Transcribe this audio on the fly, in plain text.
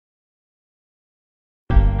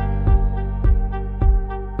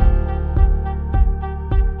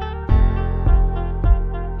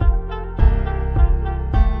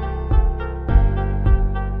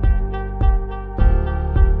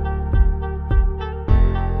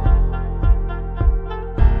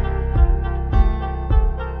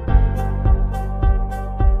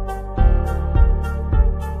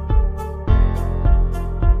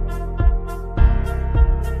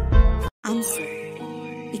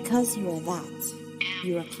Because you are that,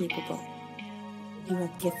 you are capable, you are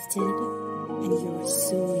gifted, and you are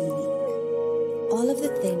so unique. All of the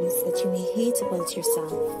things that you may hate about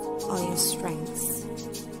yourself are your strengths.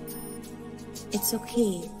 It's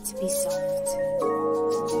okay to be soft.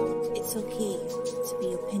 It's okay to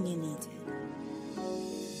be opinionated.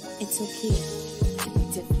 It's okay to be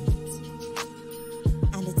different.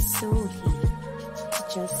 And it's so okay to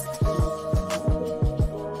just love.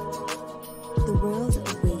 The world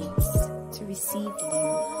awaits to receive you.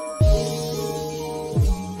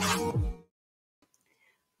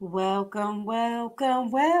 Welcome,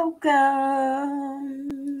 welcome, welcome.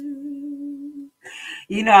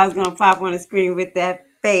 You know I was going to pop on the screen with that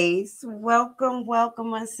face. Welcome,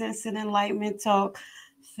 welcome, Uncensored Enlightenment Talk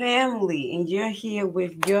family. And you're here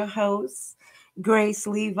with your host,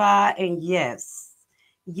 GRACELEVI. And yes,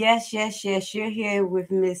 you're here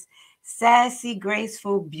with Miss Sassy,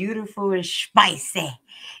 Graceful, Beautiful, and Spicy.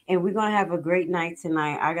 And we're going to have a great night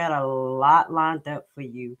tonight. I got a lot lined up for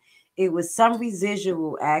you. It was some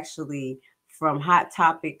residual actually from Hot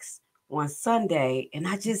Topics on Sunday, and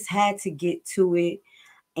I just had to get to it.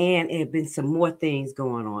 And it had been some more things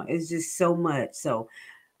going on. It's just so much. So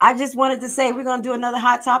I just wanted to say we're going to do another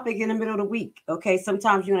hot topic in the middle of the week. Okay.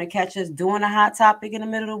 Sometimes you're going to catch us doing a hot topic in the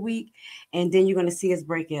middle of the week, and then you're going to see us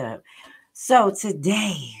break it up. So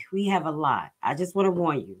today we have a lot. I just want to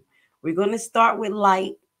warn you. We're going to start with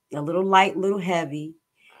light, a little heavy,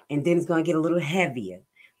 and then it's going to get a little heavier.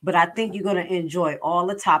 But I think you're going to enjoy all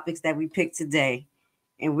the topics that we picked today.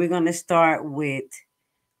 And we're going to start with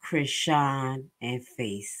Chrisean and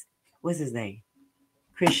Face. What's his name?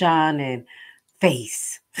 Chrisean and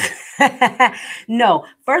Face. No,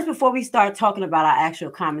 first, before we start talking about our actual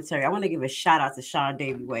commentary, I want to give a shout out to Sean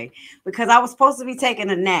Davy Way, because I was supposed to be taking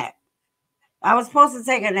a nap.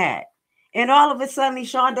 And all of a sudden,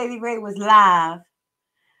 Sean Davy Way was live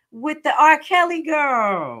with the R. Kelly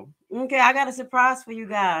girl. Okay, I got a surprise for you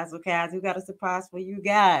guys. Okay, I do got a surprise for you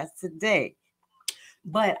guys today.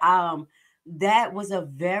 But that was a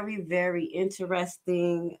very, very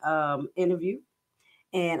interesting interview.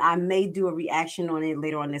 And I may do a reaction on it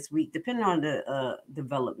later on this week, depending on the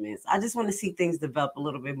developments. I just want to see things develop a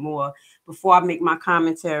little bit more before I make my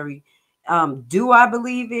commentary. Do I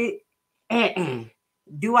believe it?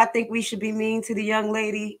 Do I think we should be mean to the young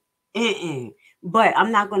lady? But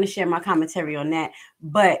I'm not going to share my commentary on that.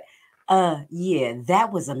 But yeah,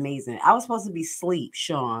 that was amazing. I was supposed to be asleep,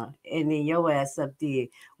 Sean, and then your ass up there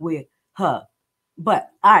with her. But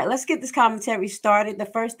all right, let's get this commentary started. The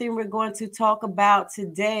first thing we're going to talk about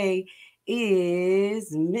today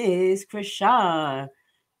is Miss Chrisean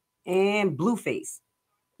and Blueface.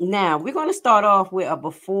 Now, we're going to start off with a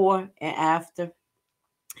before and after.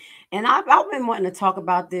 And I've been wanting to talk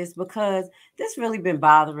about this because this really been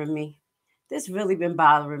bothering me.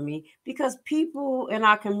 Because people in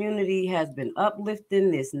our community has been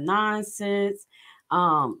uplifting this nonsense,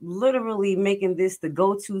 literally making this the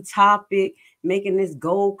go-to topic, making this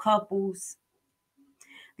gold couples.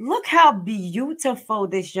 Look how beautiful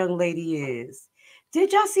this young lady is.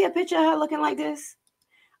 Did y'all see a picture of her looking like this?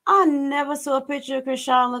 I never saw a picture of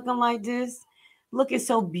Chrisean looking like this. Looking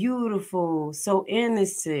so beautiful, so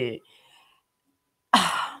innocent.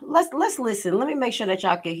 Let's listen. Let me make sure that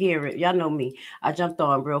y'all can hear it. Y'all know me. I jumped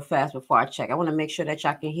on real fast before I check. I want to make sure that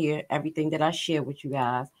y'all can hear everything that I share with you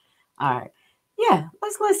guys. All right. Yeah,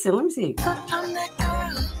 let's listen. Let me see. Look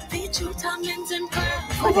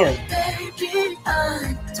at it.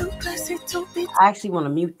 I actually want to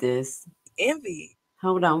mute this. Envy.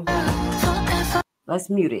 Hold on. Let's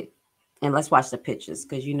mute it. And let's watch the pictures,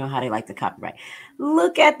 because you know how they like to copyright.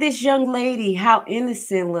 Look at this young lady. How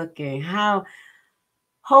innocent looking. How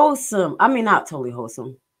wholesome. I mean, not totally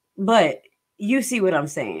wholesome, but you see what I'm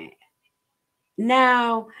saying.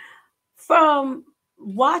 Now, from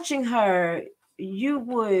watching her, you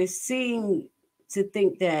would seem to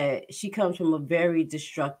think that she comes from a very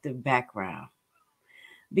destructive background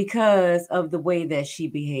because of the way that she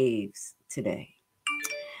behaves today.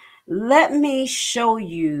 Let me show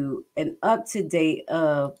you an up-to-date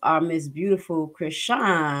of our Miss Beautiful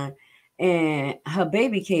Chrisean and her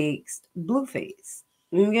baby cakes, Blueface.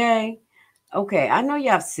 Okay, I know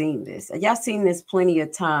y'all seen this. Y'all seen this plenty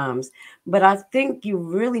of times, but I think you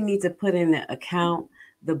really need to put in the account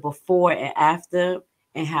the before and after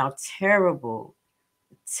and how terrible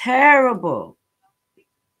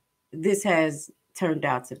this has turned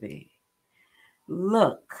out to be.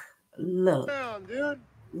 Look. Damn, dude.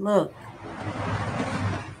 Look.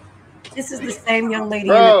 This is the same young lady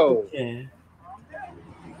Bro. in the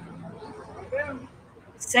picture.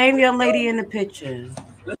 Same young lady in the picture.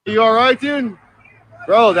 You all right, dude?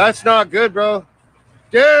 Bro, that's not good, bro.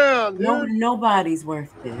 Damn, No, dude. nobody's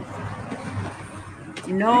worth this.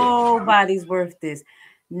 Nobody's worth this.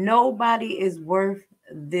 Nobody is worth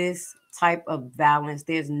this type of balance.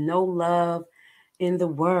 There's no love in the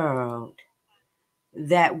world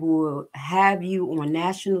that will have you on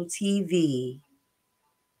national TV,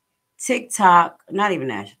 TikTok, not even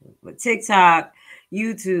national, but TikTok,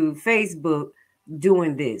 YouTube, Facebook,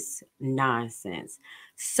 doing this nonsense.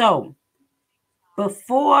 So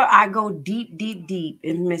before I go deep, deep, deep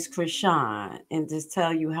in Miss Chrisean and just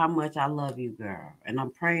tell you how much I love you, girl, and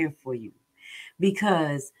I'm praying for you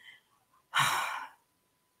because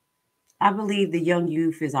I believe the young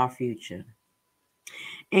youth is our future.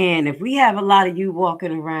 And if we have a lot of you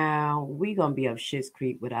walking around, we're going to be up Shit's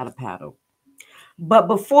Creek without a paddle. But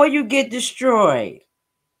before you get destroyed,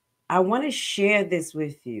 I want to share this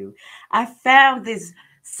with you. I found this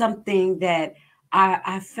something that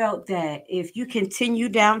I felt that if you continue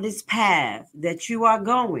down this path that you are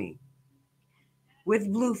going with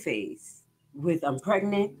Blueface, with I'm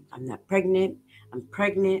pregnant, I'm not pregnant, I'm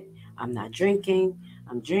pregnant, I'm not drinking,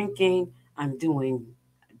 I'm drinking, I'm doing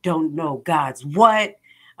don't know God's what,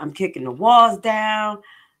 I'm kicking the walls down.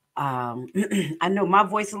 I know my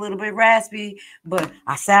voice a little bit raspy, but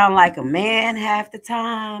I sound like a man half the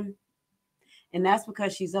time. And that's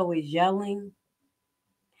because she's always yelling.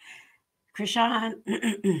 Chrisean,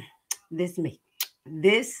 this me.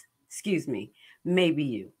 This, excuse me, maybe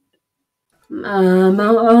you.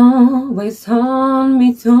 Mama always told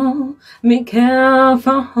me to be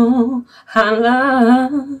careful how I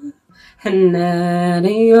love. And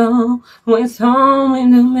Daddy always told me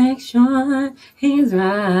to make sure he's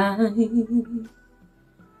right.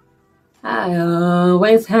 I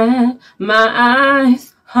always had my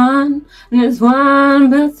eyes on this one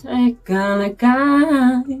particular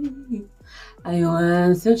guy. I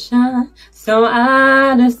was to shine, so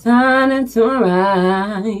I decided to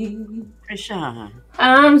ride. Chrisean.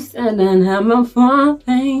 I'm sitting at my front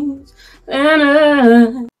page.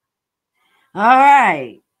 All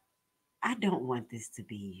right. I don't want this to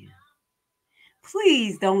be you.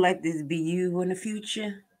 Please don't let this be you in the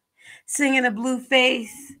future. Singing a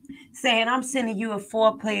Blueface, saying I'm sending you a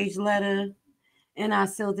 4-page letter, and I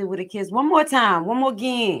sealed it with a kiss. One more time, one more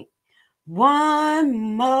again. One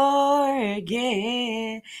more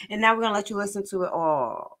again. And now we're going to let you listen to it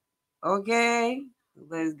all. Okay?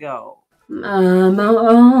 Let's go. Mama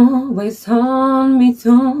always told me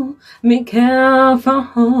to be careful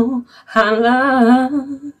how I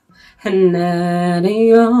love. And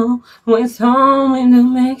Daddy always told me to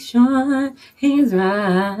make sure he's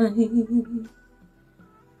right.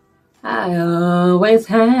 I always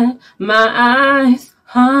had my eyes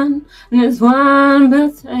on this one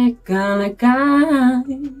particular guy.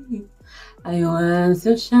 I was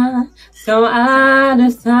to shine, so I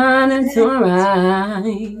decided to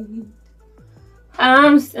ride.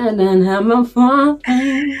 I'm sitting at my front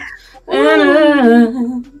page,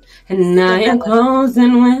 and now you're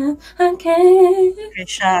closing with a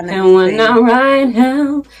kiss. And when I ride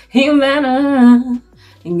him, he better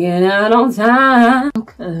get out on time.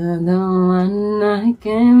 Cause the one I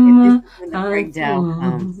came out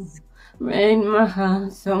to break my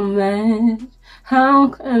heart so bad. How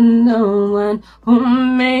could the one who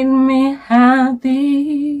made me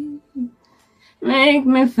happy make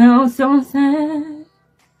me feel so sad?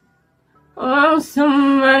 Oh,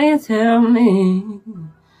 somebody tell me.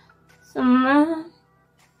 Somebody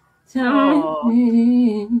tell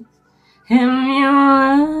me. Him you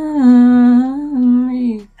love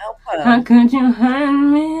me. How could you hurt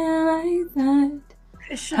me like that?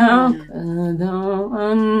 How could the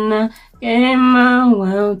one I gave my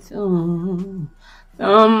world to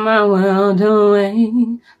throw my world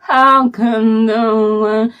away? How could the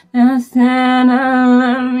one that said I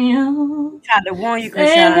love you tried to warn you,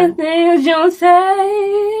 say the things you say?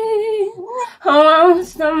 Oh,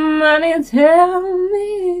 somebody tell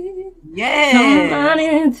me. Yes.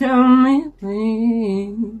 Somebody tell me,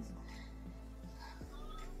 please.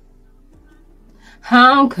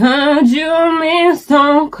 How could you be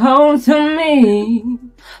so cold to me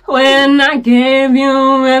when I gave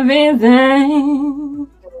you everything?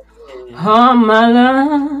 All my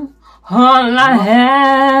love, all I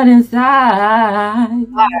had inside.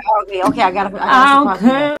 Okay, I got a surprise for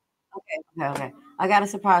y'all. Okay. I got a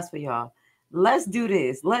surprise for y'all. Let's do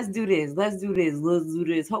this.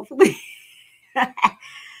 Hopefully.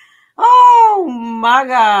 Oh my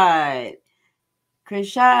God.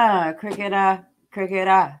 Chrisean, cricket.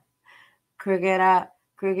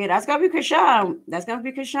 That's gonna be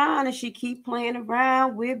Chrisean. And she keep playing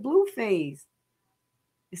around with Blueface.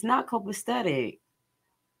 It's not copacetic.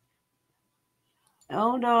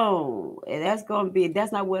 Oh no, and that's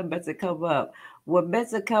not what better cover up. What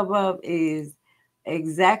better cover up is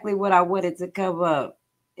exactly what I wanted to cover up,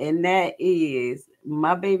 and that is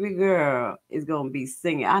my baby girl is gonna be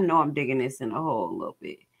singing. I know I'm digging this in a hole a little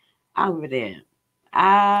bit. I'm over there.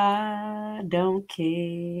 I don't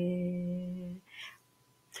care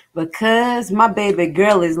because my baby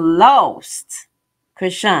girl is lost.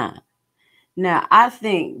 Chrisean. Now, I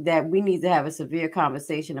think that we need to have a severe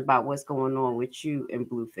conversation about what's going on with you and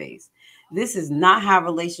Blueface. This is not how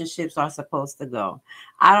relationships are supposed to go.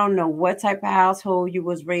 I don't know what type of household you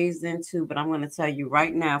was raised into, but I'm going to tell you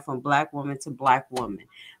right now, from black woman to black woman,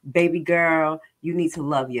 baby girl, you need to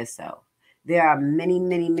love yourself. There are many,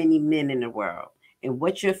 many, many men in the world. And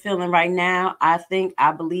what you're feeling right now, I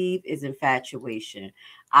believe is infatuation.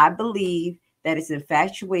 I believe that it's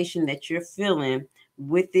infatuation that you're feeling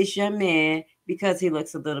with this young man because he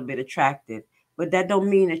looks a little bit attractive. But that don't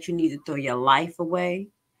mean that you need to throw your life away,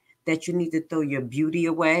 that you need to throw your beauty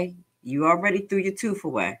away. You already threw your tooth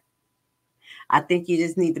away. I think you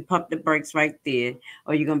just need to pump the brakes right there,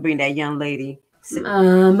 or you're going to bring that young lady.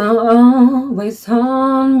 Mama always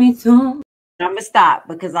told me to. I'm going to stop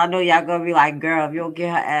because I know y'all going to be like, girl, if you don't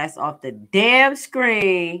get her ass off the damn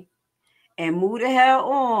screen and move the hell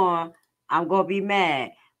on, I'm going to be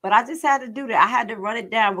mad. But I just had to do that. I had to run it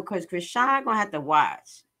down because Chrisean gonna have to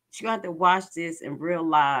watch. She's gonna have to watch this and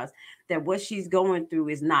realize that what she's going through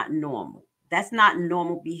is not normal. That's not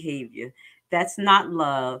normal behavior. That's not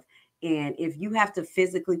love. And if you have to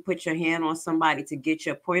physically put your hand on somebody to get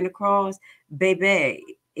your point across, baby,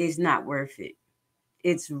 it's not worth it.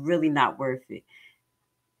 It's really not worth it.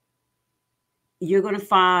 You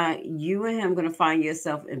and him gonna find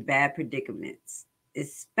yourself in bad predicaments,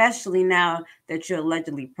 especially now that you're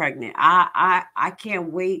allegedly pregnant. I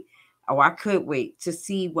can't wait, or I could wait to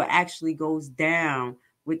see what actually goes down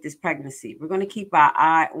with this pregnancy. We're going to keep our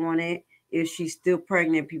eye on it. If she's still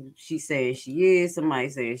pregnant, she's saying she is, somebody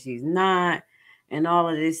saying she's not, and all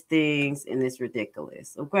of these things, and it's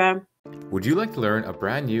ridiculous. Okay. Would you like to learn a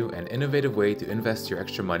brand new and innovative way to invest your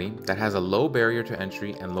extra money that has a low barrier to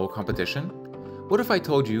entry and low competition? What if I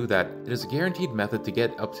told you that it is a guaranteed method to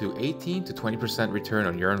get up to 18 to 20% return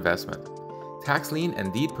on your investment? Tax lien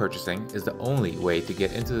and deed purchasing is the only way to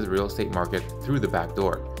get into the real estate market through the back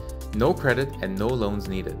door. No credit and no loans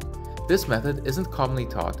needed. This method isn't commonly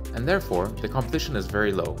taught, and therefore the competition is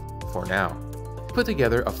very low, for now. Put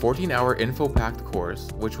together a 14-hour info-packed course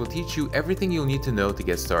which will teach you everything you'll need to know to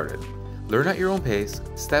get started. Learn at your own pace,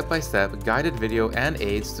 step-by-step guided video and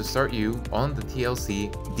aids to start you on the TLC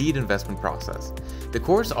deed investment process. The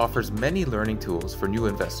course offers many learning tools for new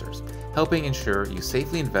investors, helping ensure you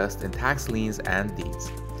safely invest in tax liens and deeds.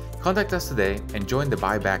 Contact us today and join the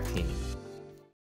buyback team.